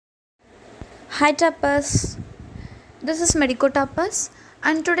Hi Tapas, this is Medico Tapas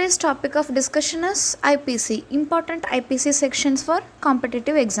and today's topic of discussion is IPC, important IPC sections for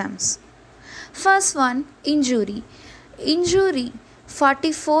competitive exams. First one, injury. Injury,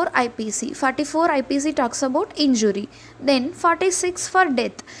 44 IPC. 44 IPC talks about injury. Then 46 for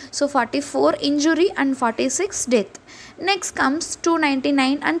death. So 44 injury and 46 death. Next comes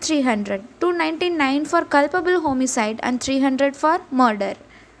 299 and 300. 299 for culpable homicide and 300 for murder.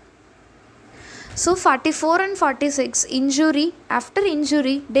 So 44 and 46 injury, after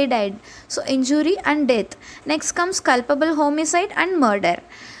injury they died. So injury and death. Next comes culpable homicide and murder.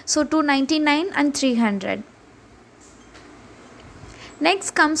 So 299 and 300.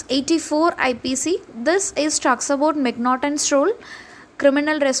 Next comes 84 IPC. This is talks about McNaughton's rule,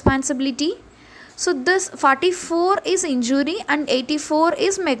 criminal responsibility. So this 44 is injury and 84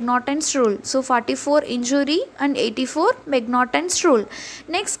 is McNaughton's rule. So 44 injury and 84 McNaughton's rule.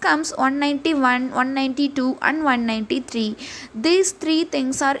 Next comes 191, 192 and 193. These three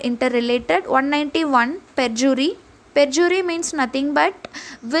things are interrelated. 191 perjury. Perjury means nothing but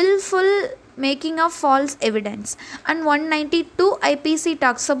willful making of false evidence, and 192 IPC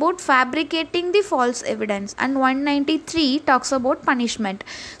talks about fabricating the false evidence, and 193 talks about punishment.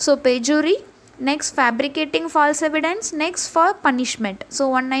 So perjury, next fabricating false evidence, next for punishment. So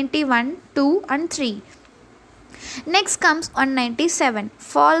 191, 2 and 3. Next comes 197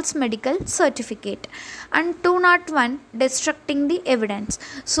 false medical certificate and 201 destructing the evidence.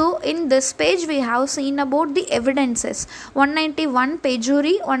 So in this page we have seen about the evidences. 191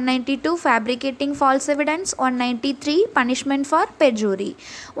 perjury, 192 fabricating false evidence, 193 punishment for perjury,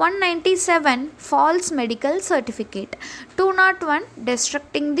 197 false medical certificate, 201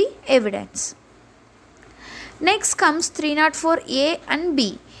 destructing the evidence. Next comes 304A and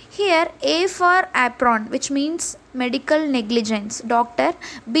B. Here A for apron, which means medical negligence, doctor.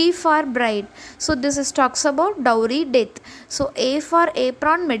 B for bride. So this is talks about dowry death. So A for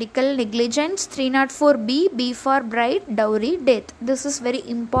apron, medical negligence. 304B, B for bride, dowry death. This is very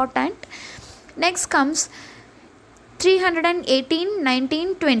important. Next comes 318,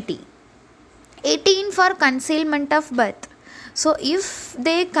 19, 20. 18 for concealment of birth. So if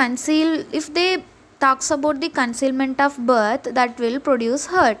they talks about the concealment of birth, that will produce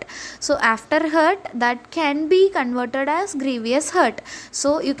hurt. So after hurt, that can be converted as grievous hurt.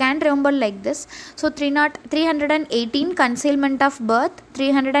 So you can remember like this. So 318 concealment of birth,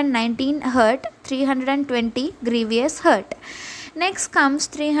 319 hurt, 320 grievous hurt. Next comes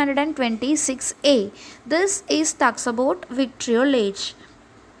 326A. This is talks about vitriolage.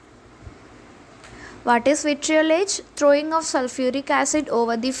 What is vitriolage? Throwing of sulfuric acid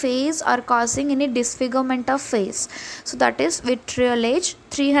over the face or causing any disfigurement of face. So that is vitriolage.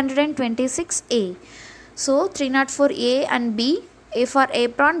 326A. So 304A and B. A for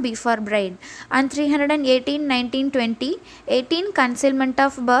apron, B for bride. And 318, 19, 20. 18 concealment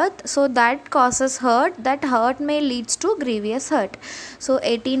of birth. So that causes hurt. That hurt may leads to grievous hurt. So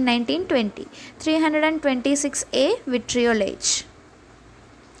 18, 19, 20. 326A vitriolage.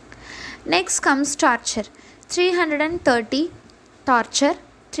 Next comes torture. 330 torture,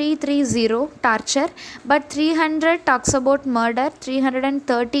 330 torture, but 300 talks about murder,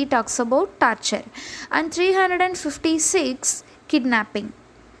 330 talks about torture, and 356 kidnapping.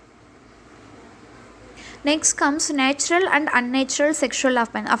 Next comes natural and unnatural sexual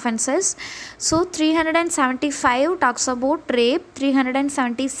offences. So 375 talks about rape,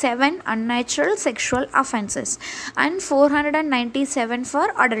 377 unnatural sexual offences, and 497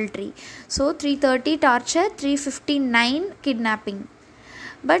 for adultery. So 330 torture, 359 kidnapping,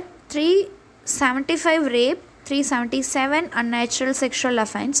 but 375 rape, 377 unnatural sexual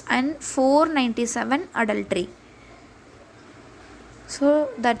offence, and 497 adultery. So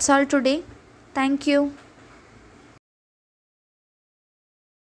that's all today. Thank you.